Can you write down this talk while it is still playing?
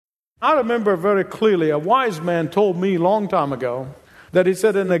I remember very clearly a wise man told me a long time ago that he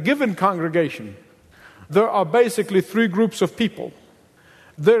said in a given congregation, there are basically three groups of people.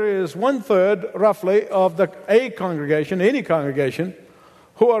 There is 1/3, roughly, of any congregation,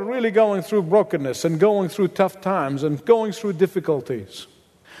 who are really going through brokenness and going through tough times and going through difficulties.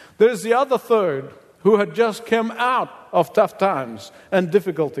 There's the other third who had just come out of tough times and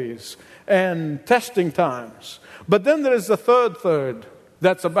difficulties and testing times. But then there is the third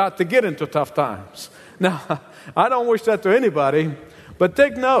that's about to get into tough times. Now, I don't wish that to anybody, but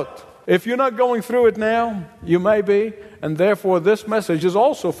take note. If you're not going through it now, you may be, and therefore this message is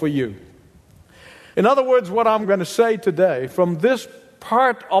also for you. In other words, what I'm going to say today from this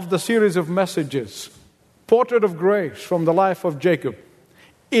part of the series of messages, Portrait of Grace from the life of Jacob,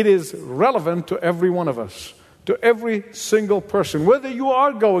 it is relevant to every one of us, to every single person. Whether you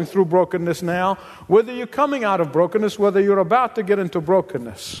are going through brokenness now, whether you're coming out of brokenness, whether you're about to get into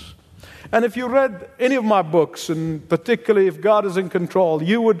brokenness. And if you read any of my books, and particularly if God is in control,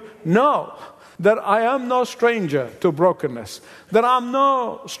 you would know that I am no stranger to brokenness, that I'm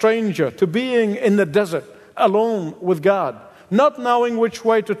no stranger to being in the desert alone with God, not knowing which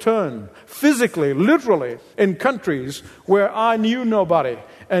way to turn, physically, literally, in countries where I knew nobody.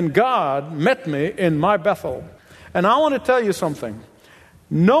 And God met me in my Bethel. And I want to tell you something.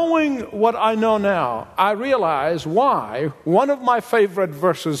 Knowing what I know now, I realize why one of my favorite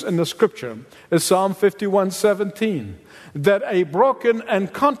verses in the Scripture is Psalm 51:17, that a broken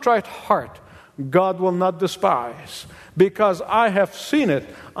and contrite heart God will not despise. Because I have seen it,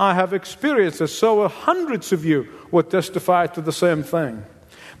 I have experienced it, so will hundreds of you would testify to the same thing.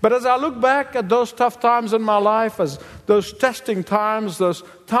 But as I look back at those tough times in my life, as those testing times, those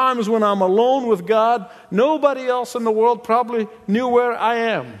times when I'm alone with God, nobody else in the world probably knew where I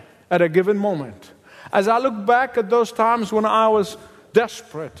am at a given moment. As I look back at those times when I was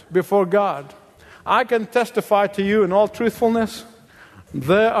desperate before God, I can testify to you in all truthfulness,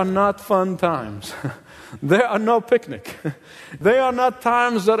 they are not fun times. There are no picnic. They are not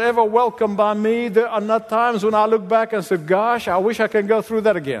times that ever welcomed by me. There are not times when I look back and say, gosh, I wish I could go through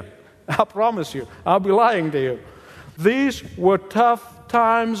that again. I promise you, I'll be lying to you. These were tough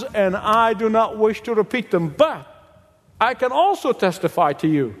times and I do not wish to repeat them. But I can also testify to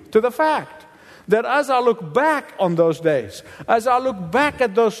you to the fact that as I look back on those days, as I look back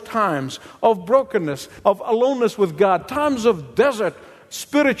at those times of brokenness, of aloneness with God, times of desert,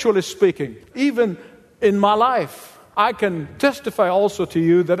 spiritually speaking, even in my life, I can testify also to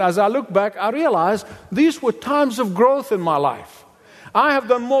you that as I look back, I realize these were times of growth in my life. I have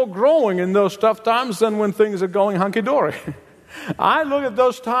done more growing in those tough times than when things are going hunky-dory. I look at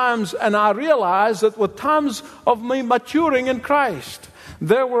those times and I realize that were times of me maturing in Christ.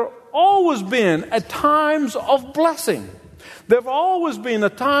 There were always been at times of blessing. There have always been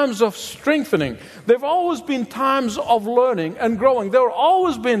at times of strengthening. There have always been times of learning and growing. There have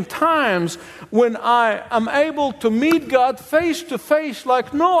always been times when I am able to meet God face to face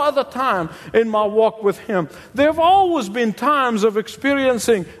like no other time in my walk with Him. There have always been times of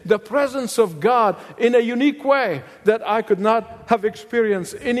experiencing the presence of God in a unique way that I could not have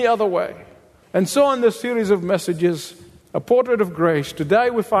experienced any other way. And so in this series of messages, A Portrait of Grace, today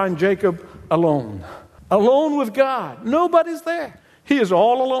we find Jacob alone. Alone with God. Nobody's there. He is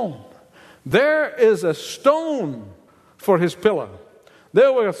all alone. There is a stone for his pillow.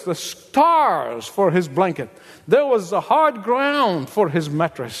 There was the stars for his blanket. There was the hard ground for his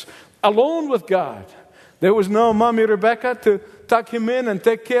mattress. Alone with God. There was no Mommy Rebecca to tuck him in and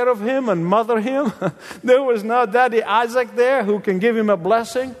take care of him and mother him. There was no Daddy Isaac there who can give him a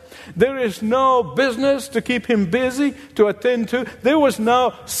blessing. There is no business to keep him busy, to attend to. There was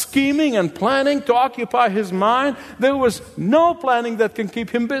no scheming and planning to occupy his mind. There was no planning that can keep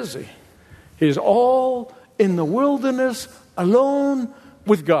him busy. He's all in the wilderness, alone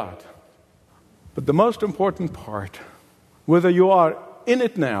with God. But the most important part, whether you are in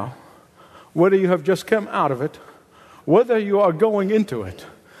it now, whether you have just come out of it, whether you are going into it,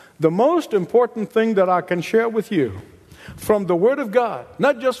 the most important thing that I can share with you from the Word of God,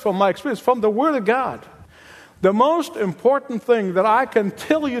 not just from my experience, from the Word of God, the most important thing that I can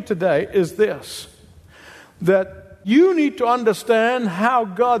tell you today is this, that you need to understand how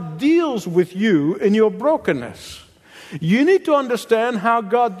God deals with you in your brokenness. You need to understand how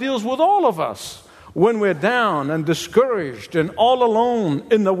God deals with all of us when we're down and discouraged and all alone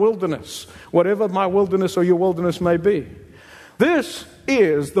in the wilderness, whatever my wilderness or your wilderness may be. This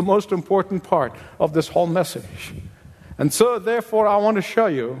is the most important part of this whole message. And so, therefore, I want to show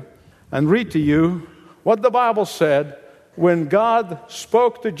you and read to you what the Bible said when God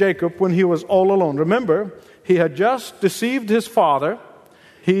spoke to Jacob when he was all alone. Remember, he had just deceived his father.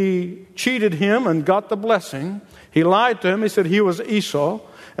 he cheated him and got the blessing. He lied to him. He said he was Esau.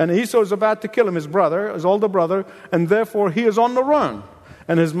 And Esau is about to kill him, his brother, his older brother. And therefore he is on the run.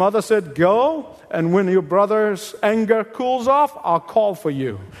 And his mother said, go, and when your brother's anger cools off, I'll call for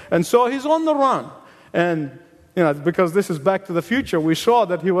you. And so he's on the run. And, because this is back to the future, we saw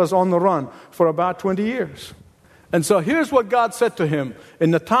that he was on the run for about 20 years. And so here's what God said to him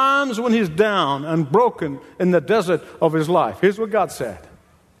in the times when he's down and broken in the desert of his life. Here's what God said.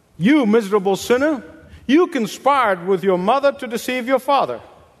 You miserable sinner, you conspired with your mother to deceive your father.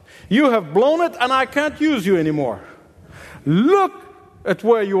 You have blown it, and I can't use you anymore. Look at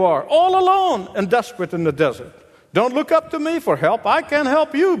where you are, all alone and desperate in the desert. Don't look up to me for help. I can't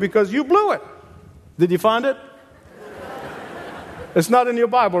help you because you blew it. Did you find it? It's not in your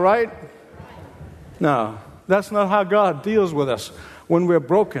Bible, right? No, that's not how God deals with us when we're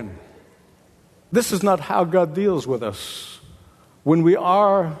broken. This is not how God deals with us when we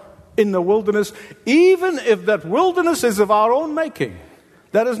are in the wilderness, even if that wilderness is of our own making.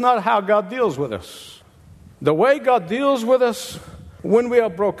 That is not how God deals with us. The way God deals with us when we are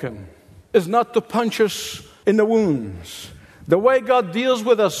broken is not to punch us in the wounds. The way God deals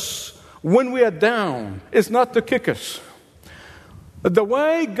with us when we are down is not to kick us. The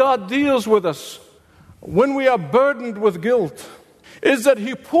way God deals with us when we are burdened with guilt is that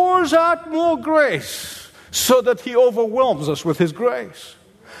He pours out more grace so that He overwhelms us with His grace.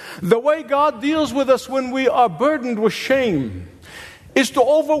 The way God deals with us when we are burdened with shame is to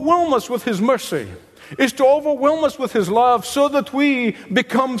overwhelm us with His mercy, is to overwhelm us with His love so that we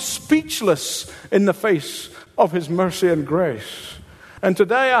become speechless in the face of His mercy and grace. And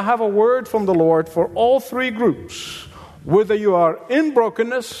today I have a word from the Lord for all three groups, whether you are in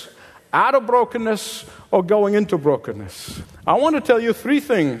brokenness, out of brokenness, or going into brokenness. I want to tell you three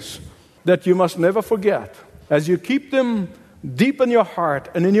things that you must never forget as you keep them deep in your heart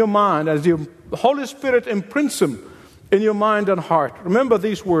and in your mind, as the Holy Spirit imprints them in your mind and heart. Remember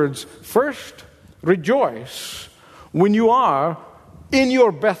these words. First, rejoice when you are in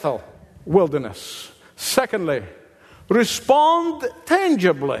your Bethel wilderness. Secondly, respond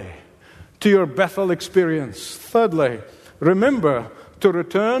tangibly to your Bethel experience. Thirdly, remember to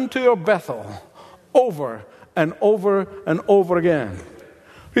return to your Bethel over and over and over again.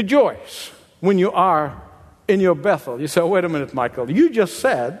 Rejoice when you are in your Bethel. You say, wait a minute, Michael, you just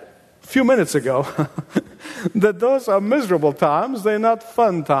said a few minutes ago that those are miserable times. They're not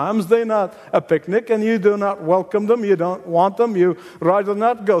fun times. They're not a picnic, and you do not welcome them. You don't want them. You rather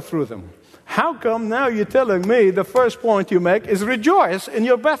not go through them. How come now you're telling me the first point you make is rejoice in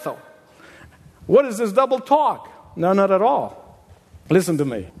your Bethel? What is this double talk? No, not at all. Listen to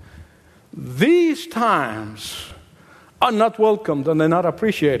me. These times are not welcomed and they're not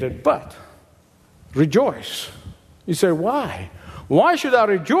appreciated, but rejoice. You say, why? Why should I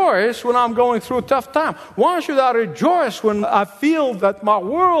rejoice when I'm going through a tough time? Why should I rejoice when I feel that my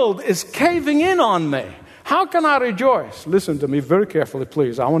world is caving in on me? How can I rejoice? Listen to me very carefully,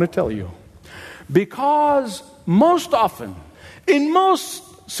 please. I want to tell you. Because most often, in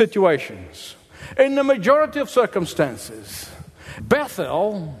most situations, in the majority of circumstances,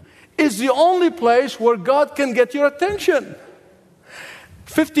 Bethel is the only place where God can get your attention.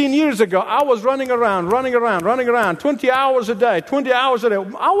 15 years ago, I was running around, 20 hours a day.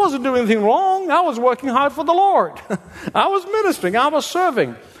 I wasn't doing anything wrong. I was working hard for the Lord. I was ministering. I was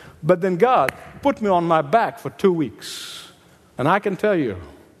serving. But then God put me on my back for 2 weeks. And I can tell you,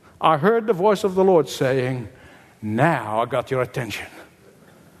 I heard the voice of the Lord saying, now I got your attention.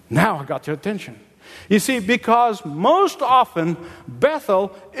 Now I got your attention. You see, because most often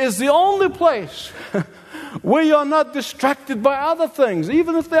Bethel is the only place where you're not distracted by other things,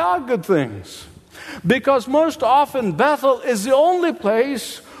 even if they are good things. Because most often Bethel is the only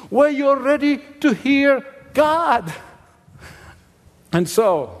place where you're ready to hear God. And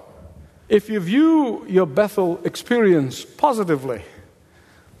so, if you view your Bethel experience positively,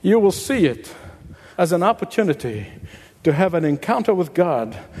 you will see it as an opportunity to have an encounter with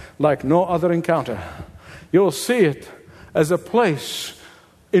God like no other encounter. You'll see it as a place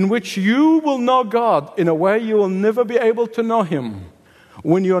in which you will know God in a way you will never be able to know Him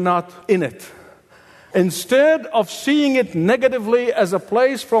when you're not in it. Instead of seeing it negatively as a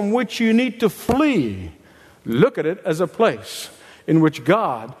place from which you need to flee, look at it as a place in which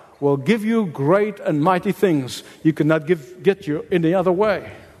God will give you great and mighty things you cannot get you any other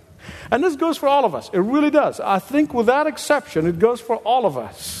way. And this goes for all of us. It really does. I think without exception, it goes for all of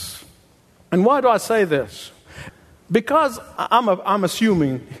us. And why do I say this? Because I'm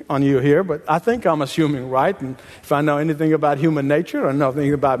assuming on you here, but I think I'm assuming right. And if I know anything about human nature or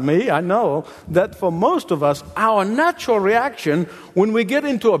nothing about me, I know that for most of us, our natural reaction when we get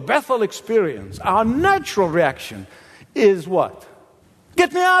into a Bethel experience, our natural reaction is what?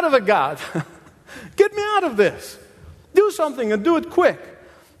 Get me out of it, God. Get me out of this. Do something and do it quick.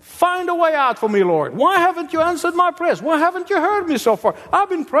 Find a way out for me, Lord. Why haven't you answered my prayers? Why haven't you heard me so far? I've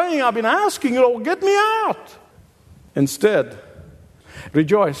been praying, I've been asking you, Lord, get me out. Instead,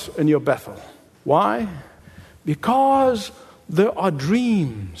 rejoice in your Bethel. Why? Because there are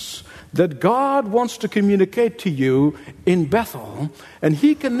dreams that God wants to communicate to you in Bethel, and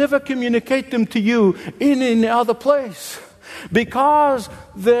He can never communicate them to you in any other place. Because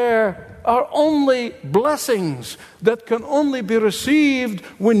there are only blessings that can only be received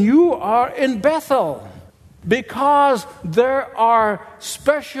when you are in Bethel. Because there are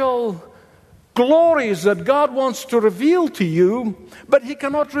special glories that God wants to reveal to you, but He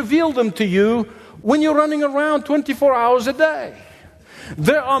cannot reveal them to you when you're running around 24 hours a day.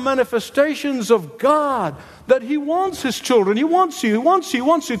 There are manifestations of God that He wants His children. He wants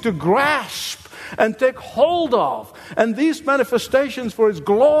you to grasp and take hold of. And these manifestations for His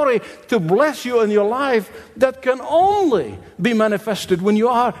glory to bless you in your life, that can only be manifested when you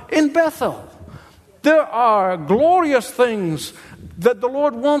are in Bethel. There are glorious things that the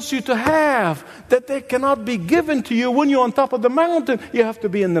Lord wants you to have, that they cannot be given to you when you're on top of the mountain. You have to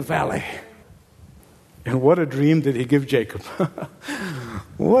be in the valley. And what a dream did He give Jacob.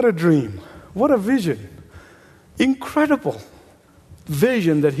 What a dream. What a vision. Incredible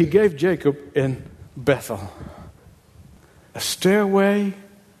vision that He gave Jacob in Bethel. A stairway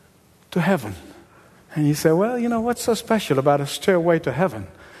to heaven. And you say, well, what's so special about a stairway to heaven?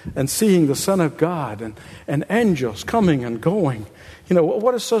 And seeing the Son of God and angels coming and going.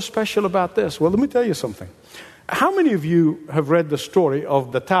 What is so special about this? Well, let me tell you something. How many of you have read the story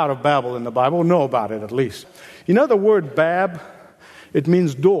of the Tower of Babel in the Bible? Know about it at least. The word Bab, it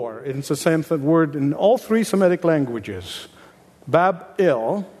means door. It's the same word in all three Semitic languages.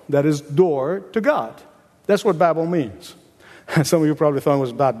 Bab-il, that is door to God. That's what Babel means. Some of you probably thought it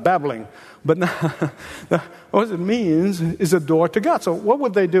was about babbling. But what it means is a door to God. So what were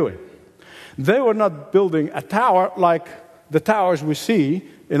they doing? They were not building a tower like the towers we see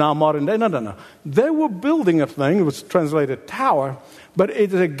in our modern day. No. They were building a thing, it was translated tower, but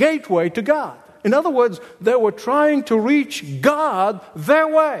it is a gateway to God. In other words, they were trying to reach God their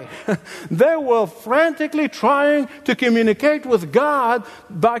way. They were frantically trying to communicate with God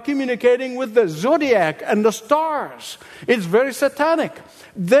by communicating with the zodiac and the stars. It's very satanic.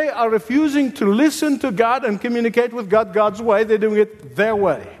 They are refusing to listen to God and communicate with God God's way. They're doing it their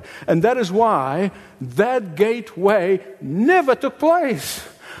way. And that is why that gateway never took place.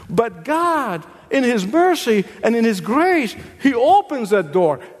 But God, in His mercy and in His grace, He opens that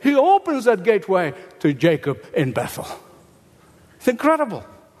door. He opens that gateway to Jacob in Bethel. It's incredible.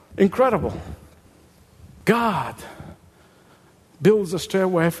 Incredible. God builds a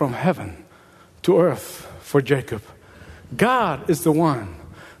stairway from heaven to earth for Jacob. God is the one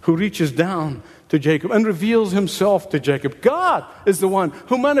who reaches down to Jacob and reveals Himself to Jacob. God is the one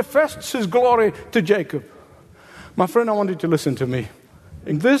who manifests His glory to Jacob. My friend, I want you to listen to me.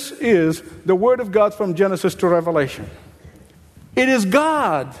 And this is the Word of God from Genesis to Revelation. It is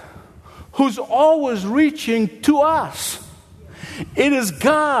God who's always reaching to us. It is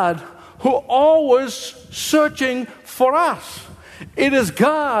God who always searching for us. It is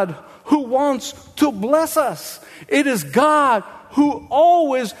God who wants to bless us. It is God who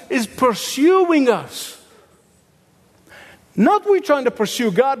always is pursuing us. Not we trying to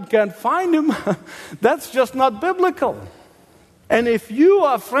pursue God, can't find Him. That's just not biblical. And if you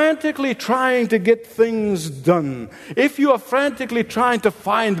are frantically trying to get things done, if you are frantically trying to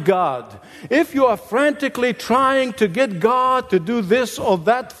find God, if you are frantically trying to get God to do this or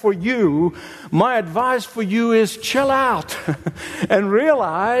that for you, my advice for you is chill out and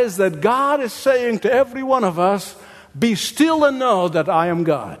realize that God is saying to every one of us, be still and know that I am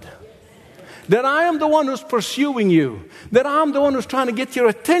God. That I am the one who's pursuing you. That I'm the one who's trying to get your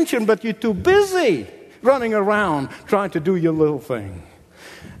attention, but you're too busy running around trying to do your little thing.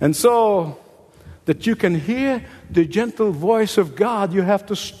 And so that you can hear the gentle voice of God, you have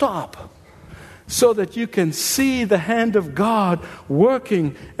to stop so that you can see the hand of God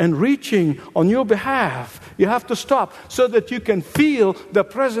working and reaching on your behalf. You have to stop so that you can feel the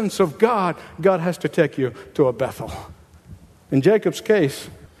presence of God. God has to take you to a Bethel. In Jacob's case,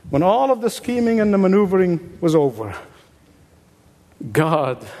 when all of the scheming and the maneuvering was over,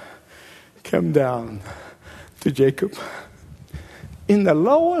 God came down to Jacob in the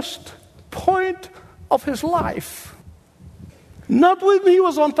lowest point of his life. Not when he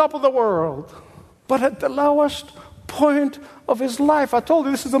was on top of the world, but at the lowest point of his life. I told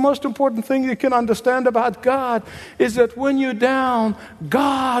you this is the most important thing you can understand about God, is that when you're down,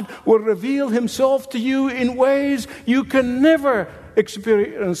 God will reveal himself to you in ways you can never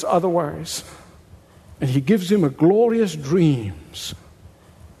experience otherwise. And he gives him a glorious dreams.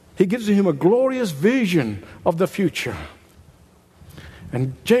 He gives him a glorious vision of the future.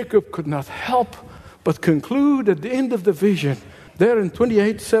 And Jacob could not help but conclude at the end of the vision, there in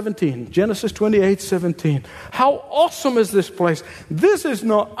 28:17, Genesis 28:17. How awesome is this place? This is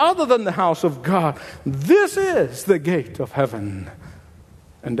no other than the house of God. This is the gate of heaven.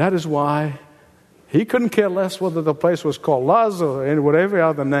 And that is why he couldn't care less whether the place was called Luz or whatever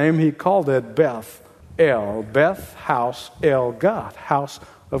other name. He called it Beth El. Beth, house, El, God, house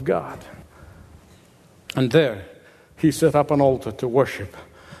of God. And there he set up an altar to worship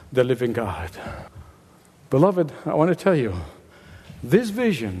the living God. Beloved, I want to tell you, this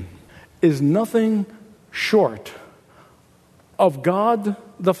vision is nothing short of God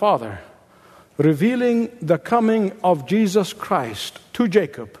the Father revealing the coming of Jesus Christ to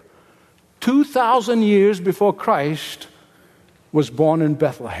Jacob 2,000 years before Christ was born in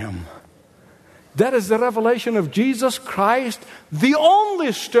Bethlehem. That is the revelation of Jesus Christ, the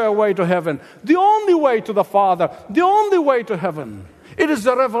only stairway to heaven, the only way to the Father, the only way to heaven. It is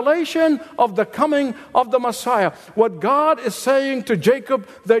the revelation of the coming of the Messiah. What God is saying to Jacob,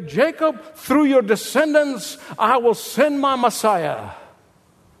 that Jacob, through your descendants, I will send my Messiah.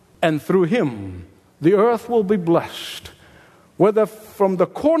 And through him, the earth will be blessed. Whether from the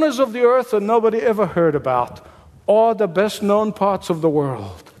corners of the earth that nobody ever heard about, or the best known parts of the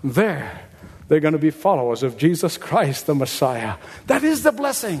world, there they're going to be followers of Jesus Christ, the Messiah. That is the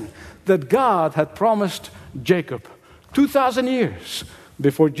blessing that God had promised Jacob 2,000 years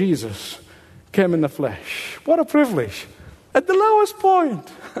before Jesus came in the flesh. What a privilege. At the lowest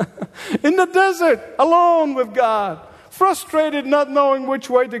point, in the desert, alone with God, frustrated, not knowing which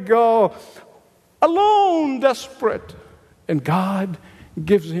way to go, alone, desperate. And God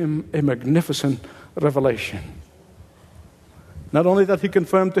gives him a magnificent revelation. Not only that he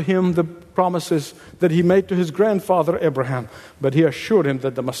confirmed to him the promises that he made to his grandfather Abraham, but he assured him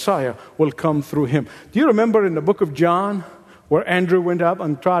that the Messiah will come through him. Do you remember in the book of John where Andrew went up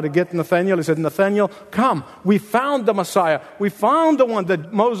and tried to get Nathanael? He said, Nathanael, come, we found the Messiah. We found the one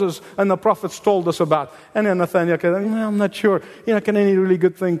that Moses and the prophets told us about. And then Nathanael said, well, I'm not sure. Can any really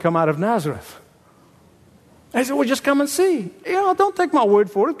good thing come out of Nazareth? I said, well, just come and see. Don't take my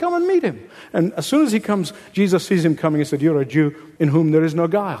word for it. Come and meet him. And as soon as he comes, Jesus sees him coming. He said, you're a Jew in whom there is no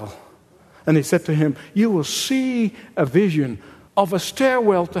guile. And he said to him, you will see a vision of a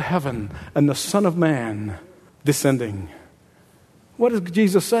stairwell to heaven and the Son of Man descending. What is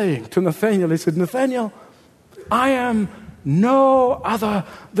Jesus saying to Nathanael? He said, Nathanael, I am no other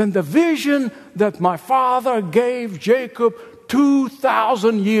than the vision that my father gave Jacob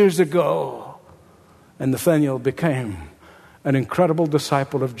 2,000 years ago. And Nathanael became an incredible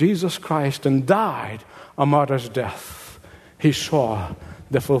disciple of Jesus Christ and died a martyr's death. He saw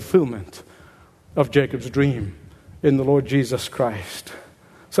the fulfillment of Jacob's dream in the Lord Jesus Christ.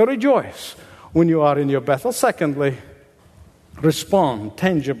 So rejoice when you are in your Bethel. Secondly, respond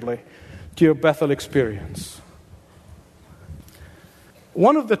tangibly to your Bethel experience.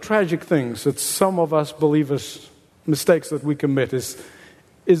 One of the tragic things that some of us believers, mistakes that we commit is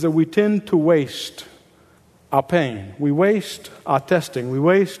that we tend to waste our pain. We waste our testing. We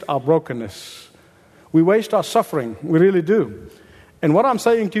waste our brokenness. We waste our suffering. We really do. And what I'm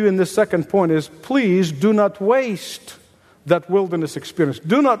saying to you in this second point is, please do not waste that wilderness experience.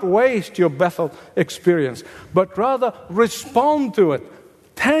 Do not waste your Bethel experience, but rather respond to it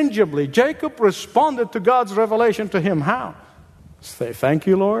tangibly. Jacob responded to God's revelation to him. How? Say, thank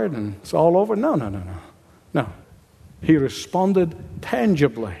you, Lord, and it's all over? No. He responded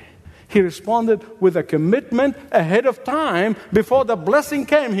tangibly. He responded with a commitment ahead of time. Before the blessing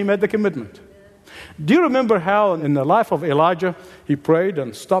came, he made the commitment. Do you remember how in the life of Elijah, he prayed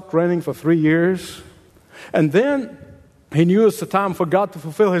and stopped raining for 3 years? And then he knew it's the time for God to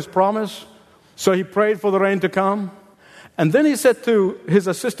fulfill his promise. So he prayed for the rain to come. And then he said to his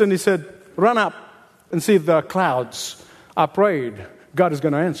assistant, he said, run up and see if there are clouds. I prayed, God is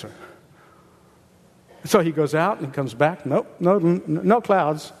going to answer. So he goes out and comes back. No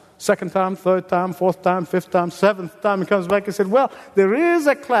clouds. Second time, third time, fourth time, fifth time, seventh time, he comes back and said, well, there is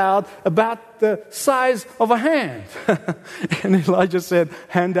a cloud about the size of a hand. And Elijah said,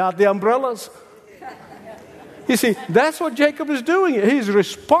 hand out the umbrellas. You see, that's what Jacob is doing. He's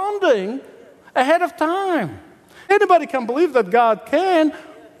responding ahead of time. Anybody can believe that God can.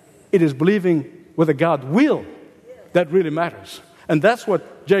 It is believing whether God will. that really matters. And that's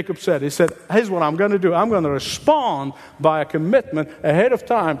what Jacob said. He said, here's what I'm going to do. I'm going to respond by a commitment ahead of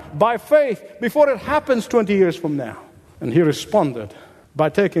time, by faith, before it happens 20 years from now. And he responded by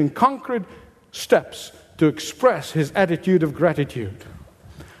taking concrete steps to express his attitude of gratitude.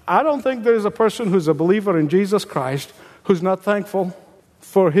 I don't think there is a person who's a believer in Jesus Christ who's not thankful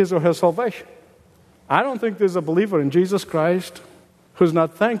for his or her salvation. I don't think there's a believer in Jesus Christ who's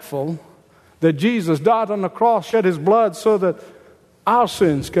not thankful that Jesus died on the cross, shed his blood so that our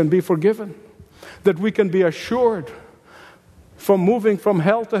sins can be forgiven, that we can be assured from moving from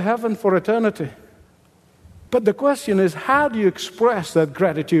hell to heaven for eternity. But the question is, how do you express that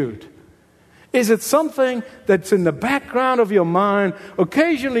gratitude? Is it something that's in the background of your mind?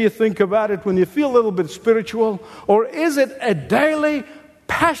 Occasionally you think about it when you feel a little bit spiritual. Or is it a daily,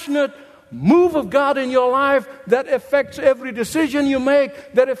 passionate move of God in your life that affects every decision you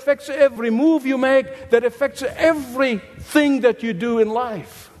make, that affects every move you make, that affects everything that you do in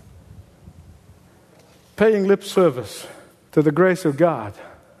life? Paying lip service to the grace of God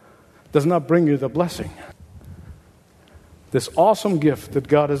does not bring you the blessing. This awesome gift that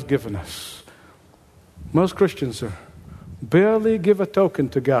God has given us. Most Christians barely give a token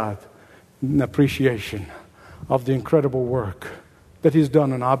to God in appreciation of the incredible work that He's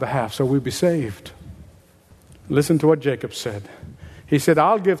done on our behalf so we'll be saved. Listen to what Jacob said. He said,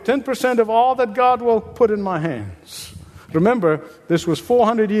 I'll give 10% of all that God will put in my hands. Remember, this was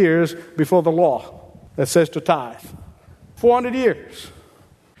 400 years before the law that says to tithe. 400 years.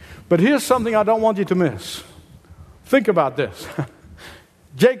 But here's something I don't want you to miss. Think about this.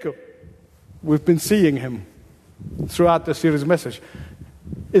 Jacob, we've been seeing him throughout the series message,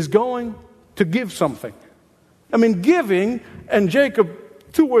 is going to give something. I mean, giving and Jacob,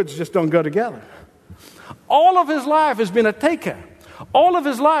 two words just don't go together. All of his life has been a taker. All of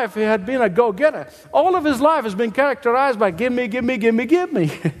his life he had been a go-getter. All of his life has been characterized by give me, give me, give me, give me.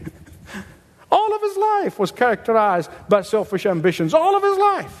 All of his life was characterized by selfish ambitions. All of his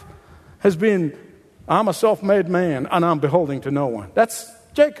life has been, I'm a self-made man and I'm beholding to no one. That's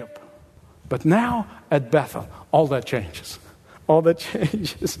Jacob. But now at Bethel, all that changes. All that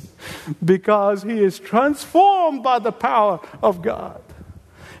changes because he is transformed by the power of God.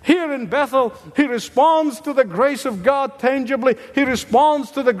 Here in Bethel, he responds to the grace of God tangibly. He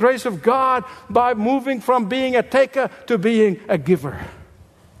responds to the grace of God by moving from being a taker to being a giver.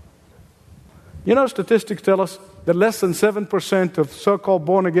 You know, statistics tell us that less than 7% of so-called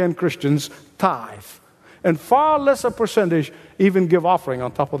born-again Christians tithe. And far less a percentage even give offering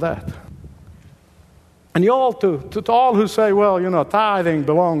on top of that. And you all, to all who say, well, you know, tithing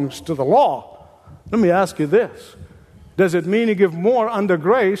belongs to the law, let me ask you this. Does it mean you give more under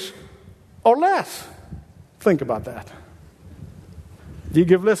grace or less? Think about that. Do you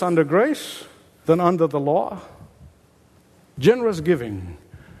give less under grace than under the law? Generous giving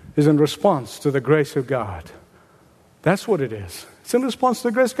is in response to the grace of God. That's what it is. It's in response to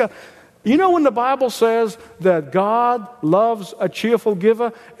the grace of God. You know, when the Bible says that God loves a cheerful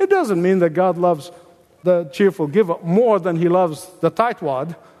giver, it doesn't mean that God loves the cheerful giver more than he loves the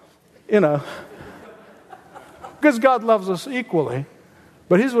tightwad, you know, because God loves us equally.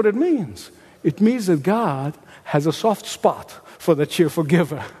 But here's what it means. It means that God has a soft spot for the cheerful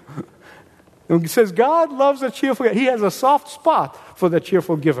giver. And it says God loves a cheerful giver. He has a soft spot for the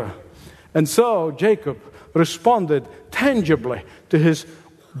cheerful giver. And so Jacob responded tangibly to his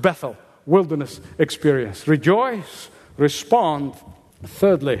Bethel wilderness experience. Rejoice, respond.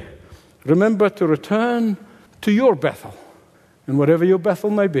 Thirdly, remember to return to your Bethel, and whatever your Bethel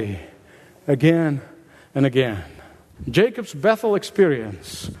may be, again and again. Jacob's Bethel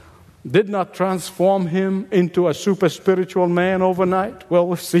experience did not transform him into a super spiritual man overnight. Well,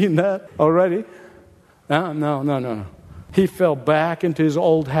 we've seen that already. No. He fell back into his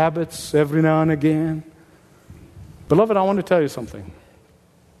old habits every now and again. Beloved, I want to tell you something.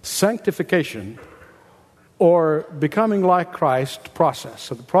 Sanctification, or becoming like Christ process.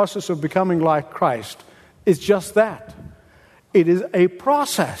 So the process of becoming like Christ is just that. It is a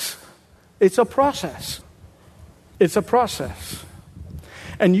process. It's a process. It's a process.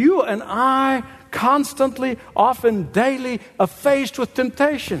 And you and I constantly, often daily, are faced with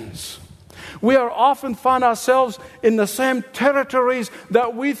temptations. We are often find ourselves in the same territories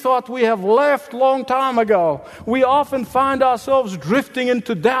that we thought we have left long time ago. We often find ourselves drifting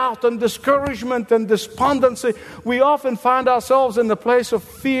into doubt and discouragement and despondency. We often find ourselves in the place of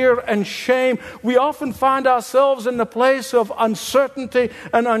fear and shame. We often find ourselves in the place of uncertainty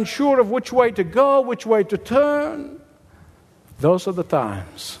and unsure of which way to go, which way to turn. Those are the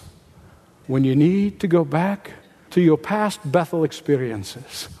times when you need to go back to your past Bethel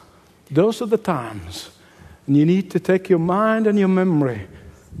experiences. Those are the times And you need to take your mind and your memory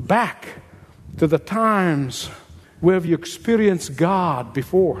back to the times where you experienced God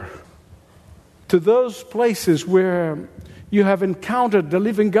before. To those places where you have encountered the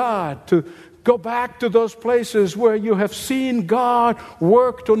living God. To go back to those places where you have seen God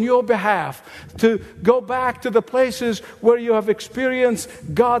worked on your behalf. To go back to the places where you have experienced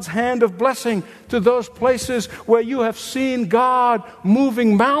God's hand of blessing. To those places where you have seen God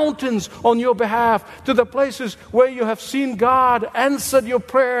moving mountains on your behalf. To the places where you have seen God answered your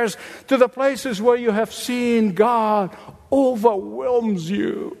prayers. To the places where you have seen God overwhelmed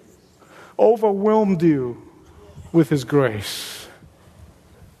you with His grace.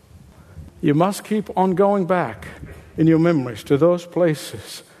 You must keep on going back in your memories to those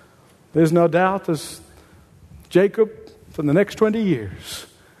places. There's no doubt as Jacob, for the next 20 years,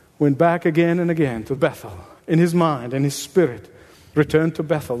 went back again and again to Bethel. In his mind and his spirit, returned to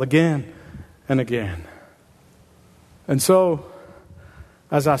Bethel again and again. And so,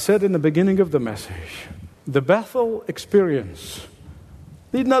 as I said in the beginning of the message, the Bethel experience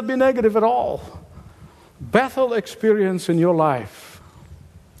need not be negative at all. Bethel experience in your life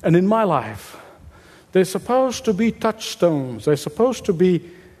and in my life, they're supposed to be touchstones. They're supposed to be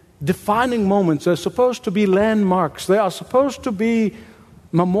defining moments. They're supposed to be landmarks. They are supposed to be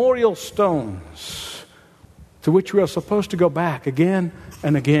memorial stones to which we are supposed to go back again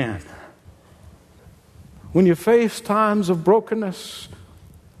and again. When you face times of brokenness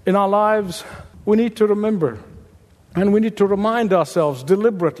in our lives, we need to remember and we need to remind ourselves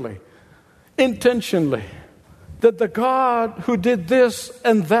deliberately, intentionally, that the God who did this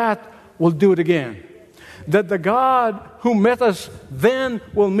and that will do it again. That the God who met us then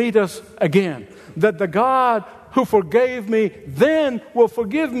will meet us again. That the God who forgave me then will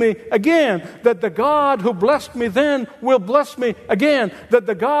forgive me again. That the God who blessed me then will bless me again. That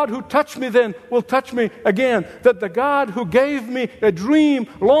the God who touched me then will touch me again. That the God who gave me a dream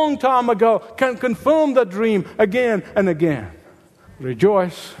a long time ago can confirm the dream again and again.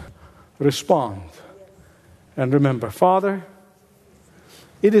 Rejoice, respond. And remember, Father,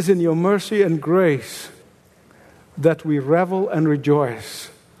 it is in your mercy and grace that we revel and rejoice.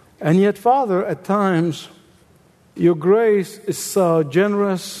 And yet, Father, at times, your grace is so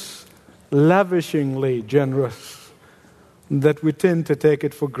generous, lavishingly generous, that we tend to take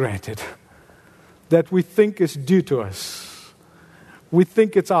it for granted, that we think it's due to us. We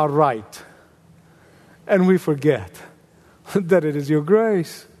think it's our right, and we forget that it is your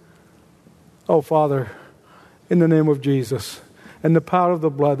grace. Oh, Father, in the name of Jesus and the power of the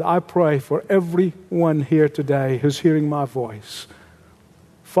blood, I pray for everyone here today who's hearing my voice.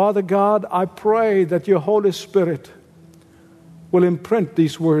 Father God, I pray that your Holy Spirit will imprint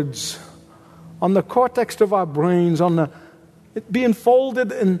these words on the cortex of our brains, it be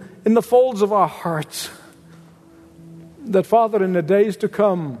enfolded in the folds of our hearts. That, Father, in the days to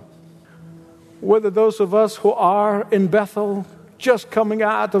come, whether those of us who are in Bethel, just coming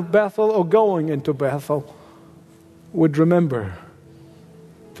out of Bethel or going into Bethel, would remember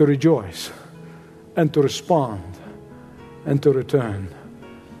to rejoice and to respond and to return.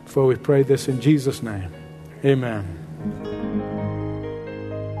 For we pray this in Jesus' name. Amen.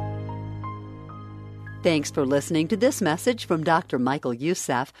 Thanks for listening to this message from Dr. Michael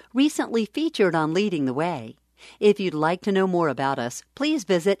Youssef, recently featured on Leading the Way. If you'd like to know more about us, please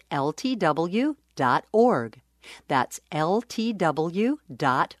visit ltw.org. That's ltw.org.